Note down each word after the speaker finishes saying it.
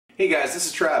Hey guys, this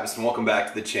is Travis and welcome back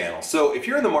to the channel. So if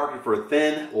you're in the market for a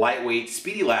thin, lightweight,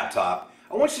 speedy laptop,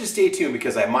 I want you to stay tuned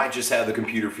because I might just have the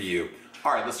computer for you.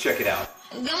 Alright, let's check it out.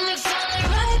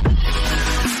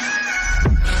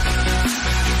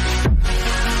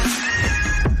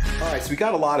 Alright, so we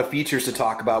got a lot of features to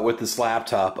talk about with this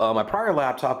laptop. My prior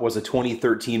laptop was a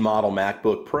 2013 model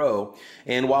MacBook Pro,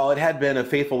 and while it had been a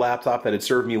faithful laptop that had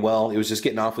served me well, it was just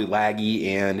getting awfully laggy,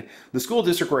 and the school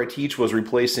district where I teach was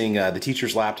replacing the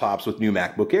teachers' laptops with new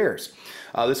MacBook Airs.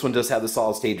 This one does have the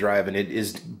solid state drive, and it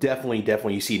is definitely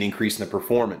you see an increase in the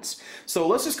performance. So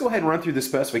let's just go ahead and run through the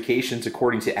specifications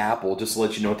according to Apple, just to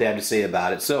let you know what they have to say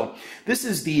about it. So this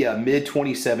is the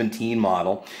mid-2017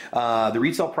 model. The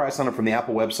retail price on it from the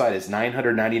Apple website is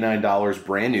 $999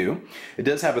 brand new. It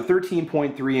does have a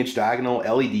 13.3-inch diagonal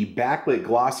LED backlit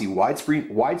glossy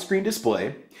widescreen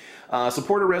display.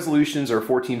 Supported resolutions are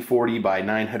 1440 by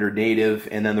 900 native,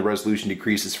 and then the resolution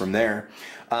decreases from there.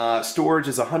 Storage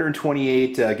is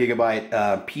 128 gigabyte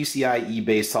PCIe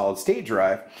based solid state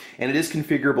drive, and it is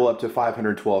configurable up to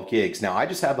 512 gigs. Now I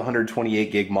just have the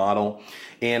 128 gig model,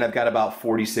 and I've got about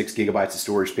 46 gigabytes of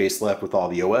storage space left with all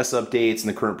the OS updates and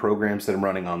the current programs that I'm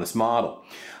running on this model.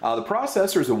 The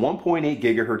processor is a 1.8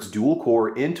 gigahertz dual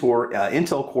core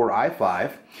Intel Core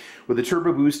i5 with a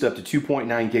turbo boost up to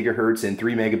 2.9 gigahertz and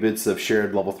 3 megabits of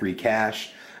shared level 3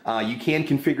 cache. You can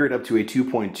configure it up to a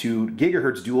 2.2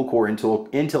 gigahertz dual core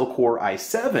Intel Core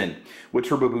i7 with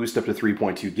turbo boost up to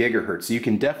 3.2 gigahertz. So you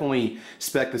can definitely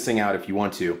spec this thing out if you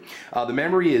want to. The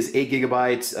memory is 8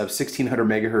 gigabytes of 1600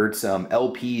 megahertz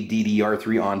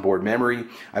LPDDR3 onboard memory.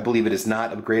 I believe it is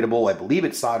not upgradable. I believe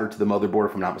it's soldered to the motherboard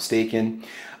if I'm not mistaken.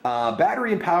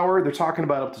 Battery and power, they're talking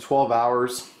about up to 12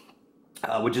 hours.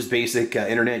 Which is basic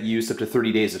internet use, up to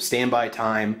 30 days of standby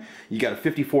time. You got a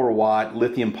 54 watt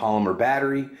lithium polymer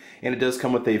battery, and it does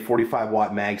come with a 45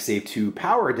 watt MagSafe 2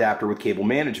 power adapter with cable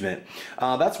management.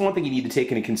 That's one thing you need to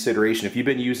take into consideration. If you've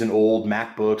been using old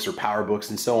MacBooks or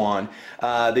PowerBooks and so on,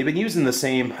 they've been using the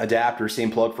same adapter, same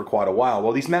plug for quite a while.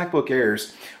 Well, these MacBook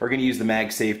Airs are going to use the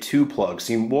MagSafe 2 plug.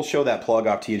 So we'll show that plug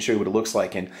off to you and show you what it looks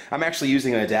like. And I'm actually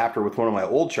using an adapter with one of my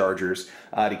old chargers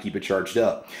to keep it charged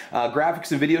up.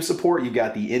 Graphics and video support, you've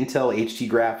got the Intel HD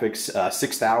Graphics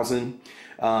 6000.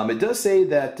 It does say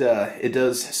that it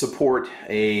does support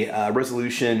a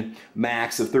resolution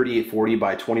max of 3840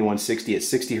 by 2160 at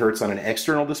 60 hertz on an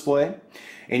external display.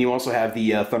 And you also have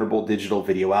the Thunderbolt digital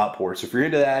video output. So if you're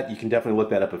into that, you can definitely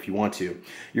look that up if you want to.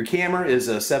 Your camera is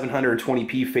a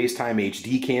 720p FaceTime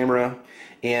HD camera.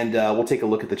 And we'll take a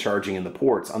look at the charging and the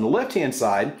ports. On the left-hand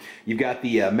side, you've got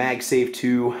the MagSafe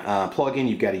 2 plug-in.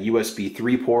 You've got a USB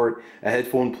 3 port, a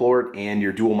headphone port, and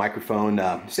your dual microphone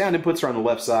sound inputs are on the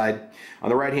left side. On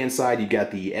the right-hand side, you've got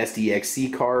the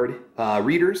SDXC card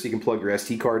reader, so you can plug your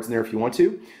SD cards in there if you want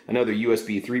to. Another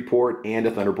USB 3 port and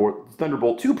a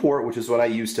Thunderbolt 2 port, which is what I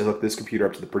use to hook this computer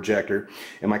up to the projector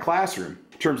in my classroom.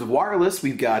 In terms of wireless,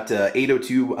 we've got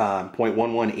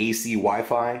 802.11 AC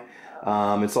Wi-Fi.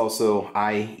 It's also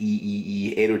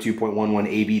IEEE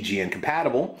 802.11 ABGN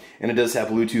compatible, and it does have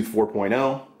Bluetooth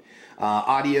 4.0.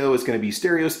 Audio is going to be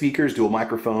stereo speakers, dual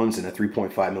microphones, and a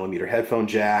 3.5mm headphone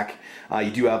jack.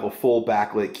 You do have a full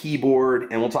backlit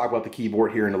keyboard, and we'll talk about the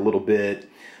keyboard here in a little bit.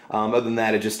 Other than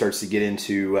that, it just starts to get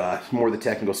into more of the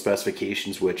technical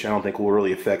specifications, which I don't think will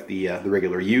really affect the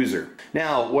regular user.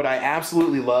 Now, what I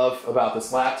absolutely love about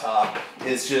this laptop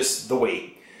is just the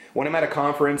weight. When I'm at a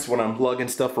conference, when I'm lugging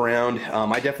stuff around,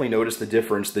 I definitely notice the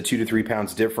difference, the 2 to 3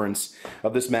 pounds difference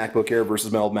of this MacBook Air versus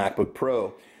my old MacBook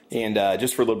Pro. And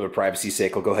just for a little bit of privacy's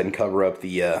sake, I'll go ahead and cover up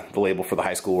the label for the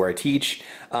high school where I teach.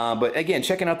 But again,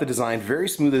 checking out the design, very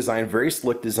smooth design, very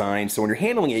slick design. So when you're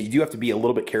handling it, you do have to be a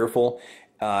little bit careful.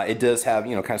 It does have,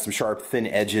 kind of some sharp, thin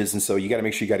edges, and so you got to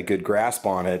make sure you got a good grasp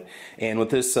on it. And with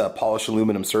this polished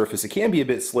aluminum surface, it can be a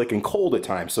bit slick and cold at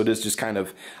times, so it is just kind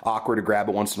of awkward to grab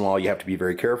it once in a while. You have to be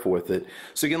very careful with it.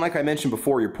 So again, like I mentioned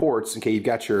before, your ports, okay, you've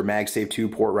got your MagSafe 2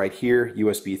 port right here,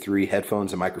 USB 3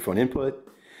 headphones and microphone input.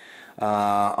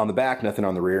 On the back, nothing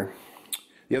on the rear.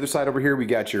 The other side over here, we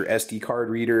got your SD card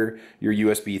reader, your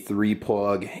USB 3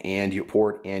 plug, and your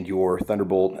port, and your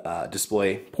Thunderbolt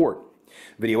display port,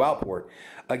 video out port.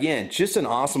 Again, just an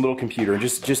awesome little computer, and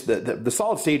just the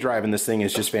solid state drive in this thing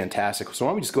is just fantastic. So why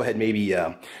don't we just go ahead and maybe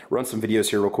run some videos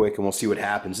here real quick, and we'll see what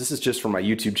happens. This is just from my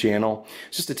YouTube channel.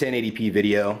 It's just a 1080p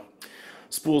video.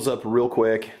 Spools up real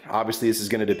quick. Obviously, this is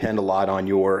going to depend a lot on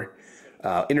your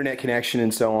internet connection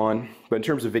and so on. But in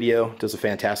terms of video, it does a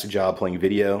fantastic job playing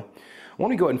video. Why don't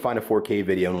we go ahead and find a 4K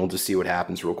video, and we'll just see what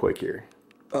happens real quick here.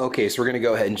 Okay, so we're going to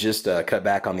go ahead and just cut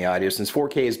back on the audio. Since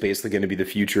 4K is basically going to be the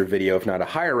future of video, if not a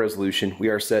higher resolution, we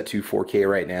are set to 4K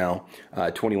right now,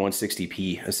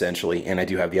 2160p essentially, and I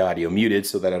do have the audio muted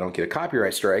so that I don't get a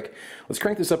copyright strike. Let's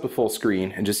crank this up to full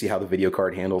screen and just see how the video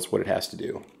card handles what it has to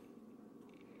do.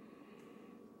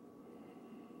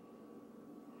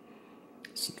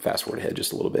 Let's fast forward ahead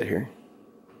just a little bit here.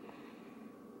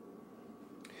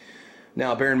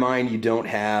 Now, bear in mind, you don't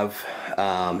have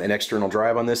an external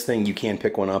drive on this thing. You can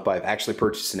pick one up. I've actually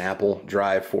purchased an Apple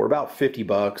drive for about 50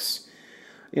 bucks.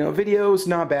 You know, video's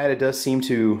not bad. It does seem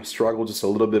to struggle just a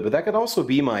little bit, but that could also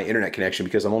be my internet connection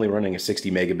because I'm only running a 60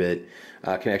 megabit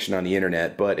connection on the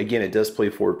internet. But again, it does play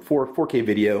for 4K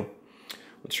video.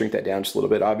 Let's shrink that down just a little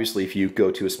bit. Obviously, if you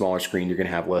go to a smaller screen, you're going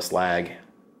to have less lag.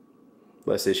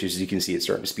 Less issues. As you can see, it's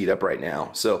starting to speed up right now.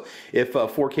 So if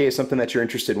 4K is something that you're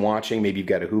interested in watching, maybe you've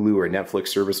got a Hulu or a Netflix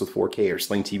service with 4K or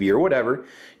Sling TV or whatever,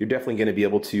 you're definitely going to be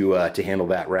able to handle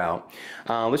that route.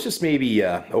 Let's just maybe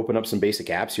open up some basic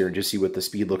apps here and just see what the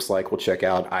speed looks like. We'll check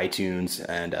out iTunes,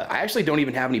 and I actually don't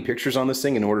even have any pictures on this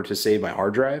thing in order to save my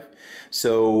hard drive,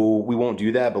 so we won't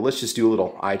do that, but let's just do a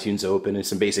little iTunes open and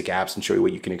some basic apps and show you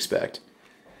what you can expect.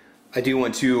 I do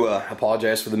want to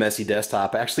apologize for the messy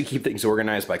desktop. I actually keep things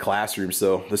organized by classroom,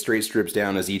 so the straight strips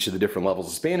down as each of the different levels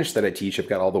of Spanish that I teach. I've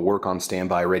got all the work on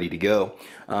standby ready to go.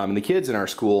 And the kids in our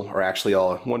school are actually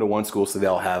all one-to-one school, so they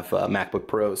all have MacBook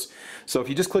Pros. So if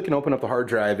you just click and open up the hard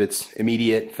drive, it's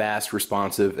immediate, fast,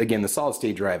 responsive. Again, the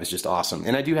solid-state drive is just awesome.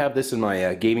 And I do have this in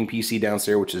my gaming PC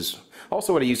downstairs, which is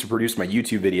also what I use to produce my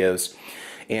YouTube videos.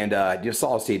 And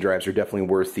solid-state drives are definitely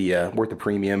worth the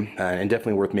premium, and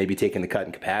definitely worth maybe taking the cut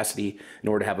in capacity in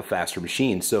order to have a faster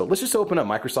machine. So let's just open up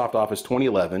Microsoft Office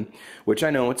 2011, which I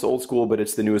know it's old school, but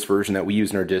it's the newest version that we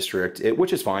use in our district,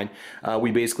 which is fine.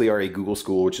 We basically are a Google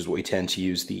school, which is what we tend to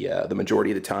use the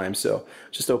majority of the time. So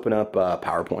just open up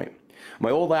PowerPoint.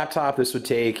 My old laptop, this would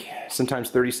take sometimes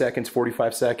 30 seconds,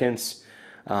 45 seconds.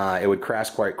 It would crash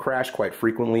quite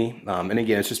frequently, and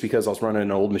again, it's just because I was running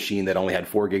an old machine that only had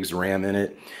 4 gigs of RAM in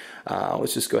it.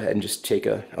 Let's just go ahead and just take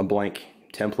a blank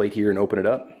template here and open it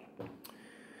up.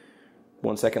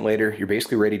 1 second later, you're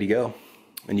basically ready to go,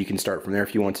 and you can start from there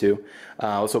if you want to.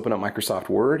 Let's open up Microsoft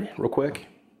Word real quick.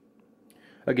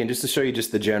 Again, just to show you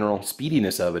just the general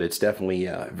speediness of it, it's definitely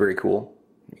very cool.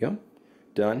 There you go.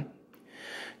 Done.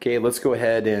 Okay, let's go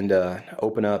ahead and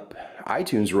open up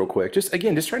iTunes real quick. Just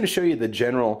trying to show you the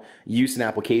general use and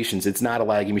applications. It's not a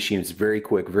laggy machine. It's very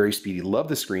quick, very speedy. Love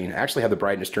the screen. I actually have the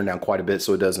brightness turned down quite a bit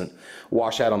so it doesn't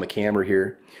wash out on the camera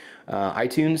here.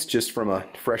 iTunes, just from a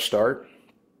fresh start,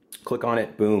 click on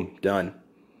it, boom, done.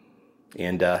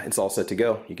 And it's all set to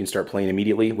go. You can start playing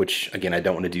immediately, which again, I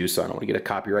don't want to do, so I don't want to get a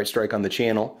copyright strike on the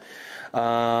channel.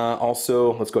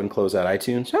 Also, let's go ahead and close out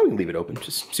iTunes. Oh, we can leave it open,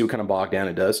 just see what kind of bog down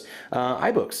it does.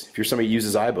 iBooks, if you're somebody who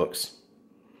uses iBooks.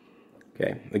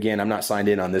 Okay, again, I'm not signed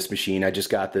in on this machine. I just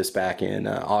got this back in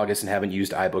August and haven't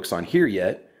used iBooks on here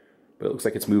yet, but it looks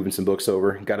like it's moving some books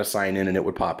over. Got to sign in and it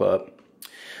would pop up.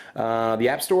 The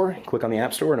App Store, click on the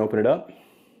App Store and open it up.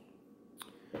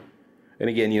 And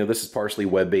again, this is partially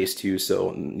web-based too,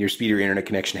 so your speed of your internet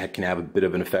connection can have a bit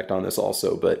of an effect on this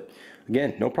also, but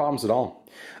again, no problems at all.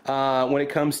 When it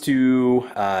comes to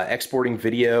exporting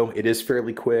video, it is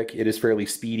fairly quick, it is fairly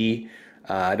speedy.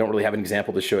 I don't really have an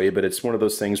example to show you, but it's one of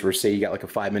those things where, say you got like a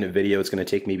 5-minute video, it's going to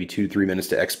take maybe 2-3 minutes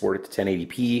to export it to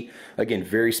 1080p. Again,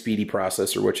 very speedy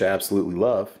processor, which I absolutely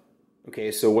love.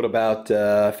 Okay, so what about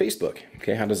Facebook?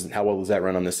 Okay, how well does that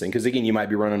run on this thing? Because again, you might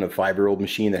be running a 5-year-old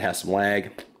machine that has some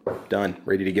lag. Done,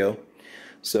 ready to go.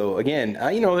 So again,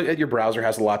 your browser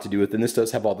has a lot to do with it, and this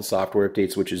does have all the software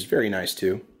updates, which is very nice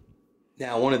too.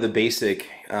 Now, one of the basic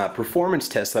performance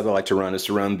tests that I like to run is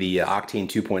to run the Octane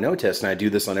 2.0 test, and I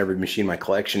do this on every machine in my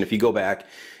collection. If you go back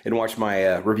and watch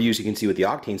my reviews, you can see what the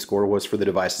Octane score was for the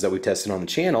devices that we tested on the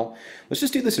channel. Let's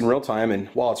just do this in real time, and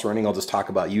while it's running, I'll just talk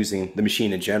about using the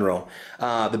machine in general.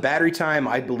 The battery time,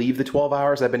 I believe the 12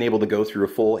 hours. I've been able to go through a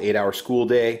full 8-hour school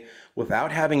day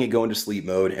without having it go into sleep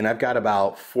mode, and I've got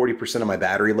about 40% of my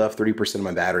battery left, 30% of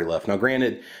my battery left. Now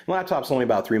granted, my laptop's only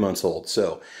about 3 months old,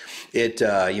 so it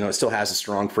it still has a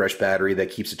strong fresh battery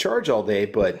that keeps it charged all day,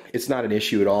 but it's not an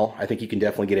issue at all. I think you can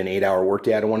definitely get an 8-hour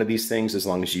workday out of one of these things as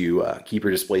long as you keep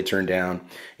your display turned down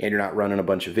and you're not running a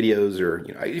bunch of videos, or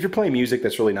if you're playing music,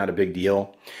 that's really not a big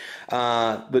deal.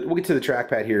 But we'll get to the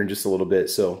trackpad here in just a little bit.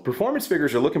 So performance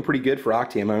figures are looking pretty good for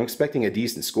Octane. I'm expecting a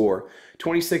decent score.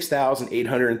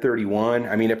 26,831.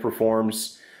 I mean, it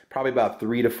performs probably about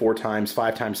 3 to 4 times,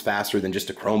 5 times faster than just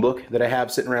a Chromebook that I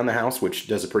have sitting around the house, which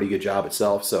does a pretty good job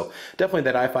itself. So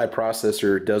definitely that i5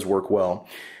 processor does work well.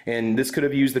 And this could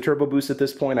have used the Turbo Boost at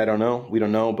this point. I don't know. We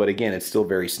don't know. But again, it's still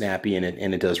very snappy and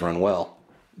it does run well.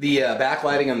 The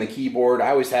backlighting on the keyboard, I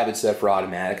always have it set for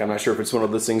automatic. I'm not sure if it's one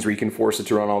of those things where you can force it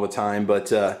to run all the time,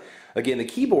 but again, the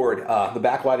keyboard, the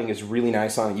backlighting is really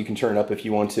nice on it. You can turn it up if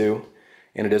you want to,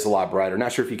 and it is a lot brighter.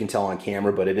 Not sure if you can tell on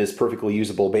camera, but it is perfectly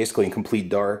usable, basically in complete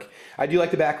dark. I do like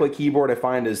the backlit keyboard. I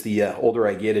find as the older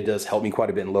I get, it does help me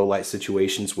quite a bit in low light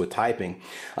situations with typing.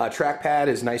 Trackpad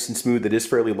is nice and smooth. It is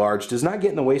fairly large. Does not get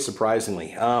in the way,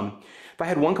 surprisingly. If I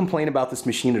had one complaint about this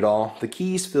machine at all, the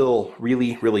keys feel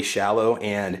really, really shallow,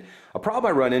 and a problem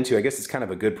I run into, I guess it's kind of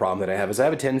a good problem that I have, is I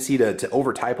have a tendency to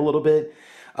over-type a little bit.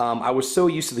 I was so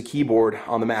used to the keyboard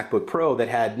on the MacBook Pro that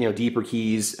had, you know, deeper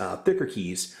keys, thicker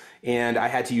keys, and I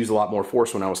had to use a lot more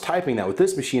force when I was typing that. With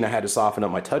this machine, I had to soften up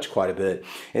my touch quite a bit,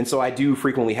 and so I do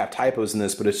frequently have typos in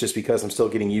this, but it's just because I'm still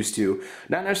getting used to,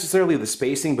 not necessarily the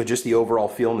spacing, but just the overall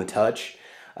feel and the touch.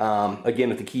 Again,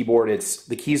 with the keyboard,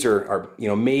 the keys are, you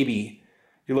know, maybe,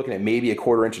 you're looking at maybe a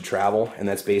 1/4 inch of travel, and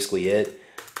that's basically it.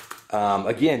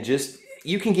 Again, just,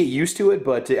 you can get used to it,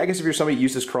 but I guess if you're somebody who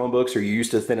uses Chromebooks or you're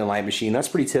used to a thin and light machine, that's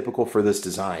pretty typical for this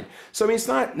design. So I mean, it's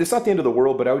not the end of the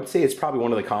world, but I would say it's probably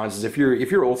one of the cons is if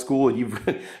you're old school and you've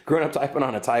grown up typing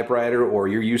on a typewriter, or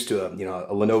you're used to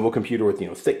a Lenovo computer with, you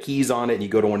know, thick keys on it, and you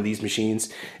go to one of these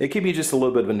machines, it could be just a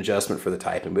little bit of an adjustment for the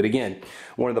typing. But again,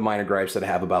 one of the minor gripes that I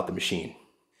have about the machine.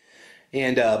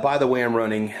 And by the way, I'm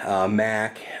running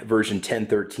Mac version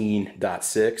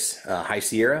 10.13.6 High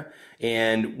Sierra.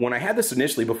 And when I had this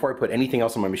initially, before I put anything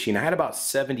else on my machine, I had about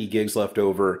 70 gigs left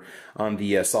over on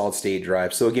the solid state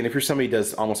drive. So again, if you're somebody who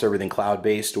does almost everything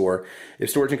cloud-based, or if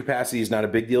storage and capacity is not a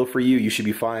big deal for you, you should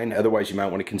be fine. Otherwise, you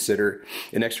might want to consider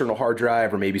an external hard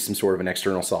drive, or maybe some sort of an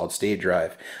external solid state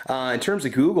drive. In terms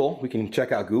of Google, we can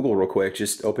check out Google real quick,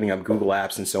 just opening up Google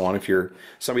Apps and so on. If you're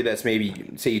somebody that's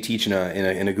maybe, say you teach in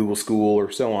a Google school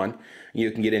or so on, you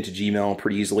can get into Gmail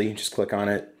pretty easily. Just click on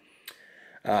it.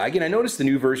 Again, I noticed the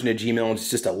new version of Gmail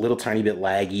is just a little tiny bit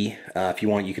laggy. If you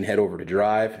want, you can head over to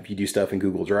Drive if you do stuff in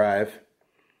Google Drive.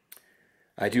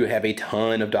 I do have a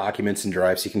ton of documents in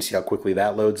Drive, so you can see how quickly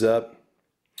that loads up.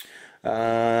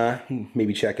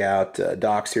 Maybe check out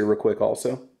Docs here real quick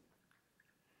also.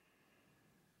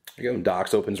 There you go,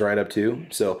 Docs opens right up too.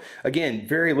 So again,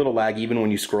 very little lag even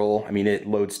when you scroll. I mean, it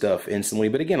loads stuff instantly.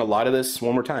 But again, a lot of this,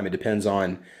 one more time, it depends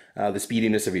on the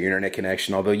speediness of your internet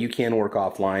connection, although you can work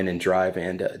offline in Drive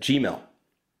and Gmail.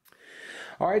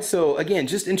 All right, so again,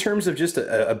 just in terms of just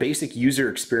a basic user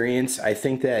experience, I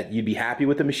think that you'd be happy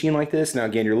with a machine like this. Now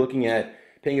again, you're looking at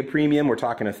paying a premium. We're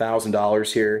talking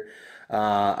 $1,000 here.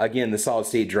 Again, the solid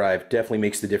state drive definitely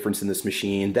makes the difference in this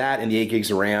machine. That and the 8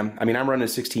 gigs of RAM. I mean, I'm running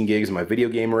 16 gigs in my video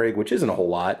game rig, which isn't a whole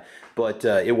lot, but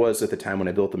it was at the time when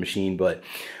I built the machine. But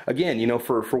again, you know,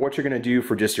 for what you're going to do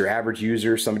for just your average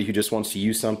user, somebody who just wants to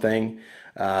use something,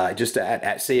 just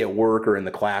say at work or in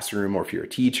the classroom, or if you're a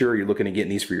teacher, you're looking at getting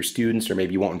these for your students, or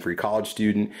maybe you want one for your college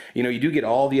student. You know, you do get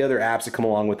all the other apps that come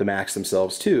along with the Macs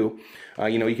themselves too.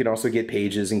 You know, you can also get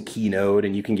Pages and Keynote,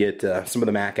 and you can get some of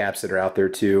the Mac apps that are out there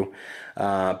too.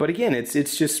 But again,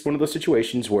 it's just one of those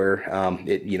situations where,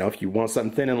 you know, if you want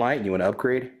something thin and light and you want to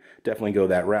upgrade, definitely go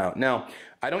that route. Now,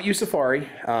 I don't use Safari.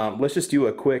 Let's just do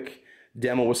a quick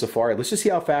demo with Safari. Let's just see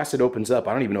how fast it opens up.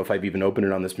 I don't even know if I've even opened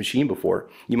it on this machine before.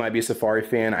 You might be a Safari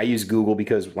fan. I use Google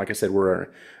because, like I said, we're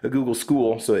a Google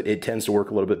school, so it tends to work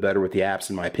a little bit better with the apps,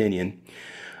 in my opinion.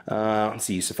 Let's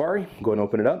see, Safari. Go ahead and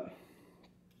open it up.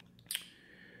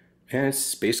 And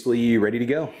it's basically ready to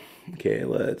go. Okay,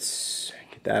 let's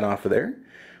get that off of there.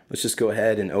 Let's just go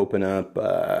ahead and open up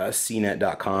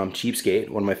cnet.com, Cheapskate,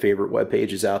 one of my favorite web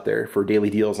pages out there for daily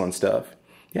deals on stuff.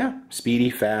 Yeah, speedy,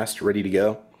 fast, ready to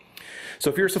go. So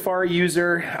if you're a Safari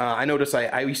user, I noticed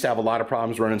I used to have a lot of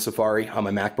problems running Safari on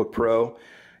my MacBook Pro,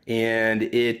 and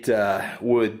it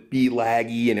would be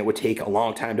laggy and it would take a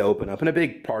long time to open up. And a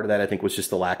big part of that, I think, was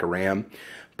just the lack of RAM.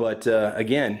 But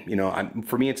again, you know,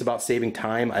 for me, it's about saving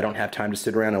time. I don't have time to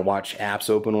sit around and watch apps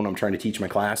open when I'm trying to teach my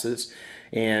classes.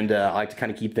 And I like to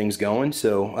kind of keep things going.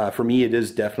 So for me, it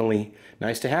is definitely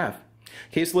nice to have.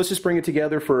 Okay, so let's just bring it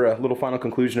together for a little final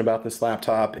conclusion about this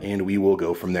laptop, and we will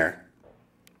go from there.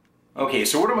 Okay,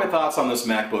 so what are my thoughts on this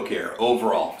MacBook Air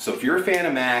overall? So if you're a fan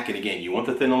of Mac, and again, you want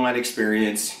the thin and light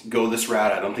experience, go this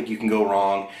route. I don't think you can go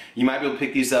wrong. You might be able to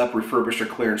pick these up, refurbished or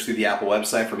clearance through the Apple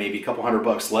website for maybe a couple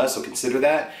 $100 less, so consider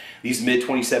that. These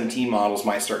mid-2017 models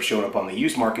might start showing up on the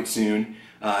used market soon.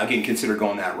 Again, consider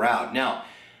going that route. Now,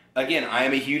 again, I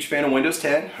am a huge fan of Windows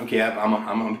 10. Okay, I'm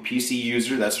a PC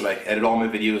user. That's what I edit all my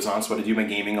videos on. It's what I do my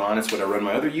gaming on. It's what I run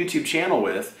my other YouTube channel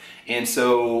with. And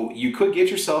so you could get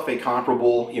yourself a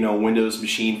comparable, you know, Windows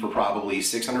machine for probably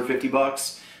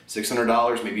 $650,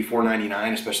 $600, maybe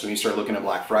 $499, especially when you start looking at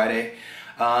Black Friday.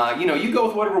 You know, you go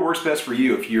with whatever works best for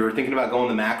you. If you're thinking about going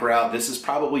the Mac route, this is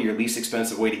probably your least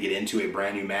expensive way to get into a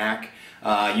brand new Mac.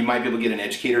 You might be able to get an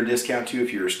educator discount too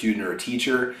if you're a student or a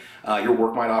teacher. Your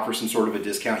work might offer some sort of a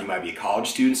discount. You might be a college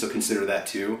student, so consider that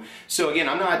too. So again,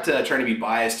 I'm not trying to be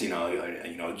biased, you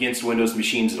know, against Windows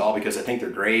machines at all, because I think they're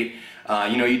great.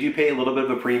 You know, you do pay a little bit of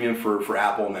a premium for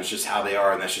Apple, and that's just how they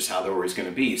are, and that's just how they're always going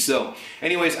to be. So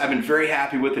anyways, I've been very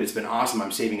happy with it. It's been awesome.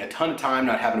 I'm saving a ton of time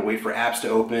not having to wait for apps to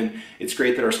open. It's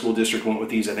great that our school district went with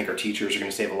these. I think our teachers are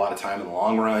going to save a lot of time in the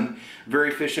long run. Very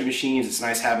efficient machines. It's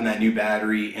nice having that new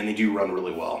battery, and they do run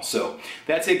really well. So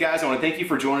that's it, guys. I want to thank you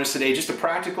for joining us today. Just a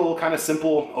practical, kind of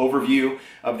simple overview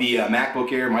of the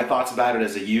MacBook Air. My thoughts about it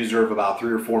as a user of about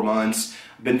 3 or 4 months.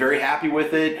 Been very happy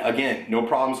with it. Again, no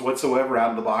problems whatsoever out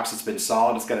of the box. It's been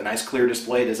solid. It's got a nice clear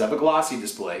display. It does have a glossy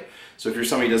display. So if you're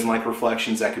somebody who doesn't like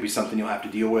reflections, that could be something you'll have to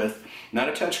deal with. Not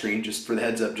a touchscreen, just for the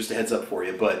heads up, just a heads up for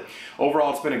you. But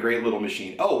overall, it's been a great little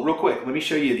machine. Oh, real quick, let me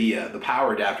show you the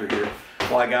power adapter here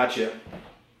while I got you.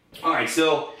 All right,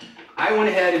 so I went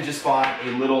ahead and just bought a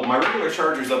little, my regular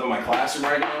charger's up in my classroom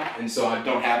right now, and so I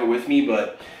don't have it with me,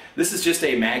 but this is just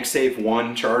a MagSafe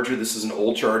 1 charger. This is an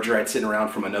old charger I'd sitting around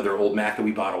from another old Mac that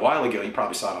we bought a while ago. You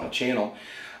probably saw it on the channel.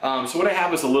 So what I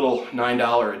have is a little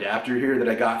 $9 adapter here that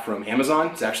I got from Amazon.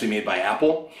 It's actually made by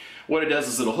Apple. What it does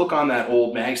is it'll hook on that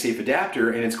old MagSafe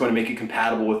adapter, and it's going to make it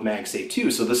compatible with MagSafe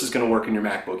 2. So this is going to work in your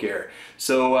MacBook Air.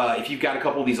 So if you've got a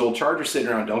couple of these old chargers sitting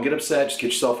around, don't get upset. Just get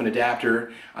yourself an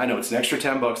adapter. I know it's an extra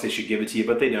 10 bucks. They should give it to you,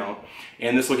 but they don't.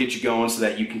 And this will get you going so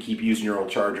that you can keep using your old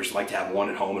chargers. I like to have one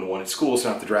at home and one at school, so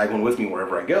I don't have to drag one with me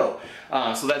wherever I go.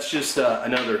 So that's just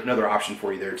another option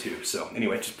for you there too. So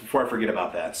anyway, just before I forget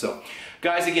about that. So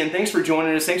guys, again, thanks for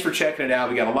joining us. Thanks for checking it out.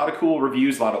 We got a lot of cool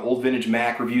reviews, a lot of old vintage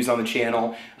Mac reviews on the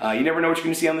channel. You never know what you're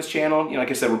going to see on this channel. You know, like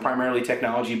I said, we're primarily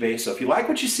technology based. So if you like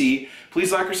what you see,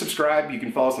 please like or subscribe. You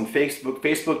can follow us on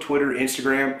Facebook, Twitter,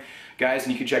 Instagram, guys,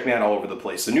 and you can check me out all over the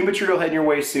place. So new material heading your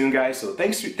way soon, guys. So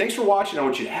thanks for watching. I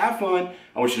want you to have fun.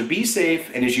 I want you to be safe.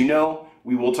 And as you know,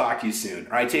 we will talk to you soon.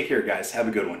 All right, take care, guys. Have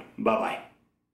a good one. Bye-bye.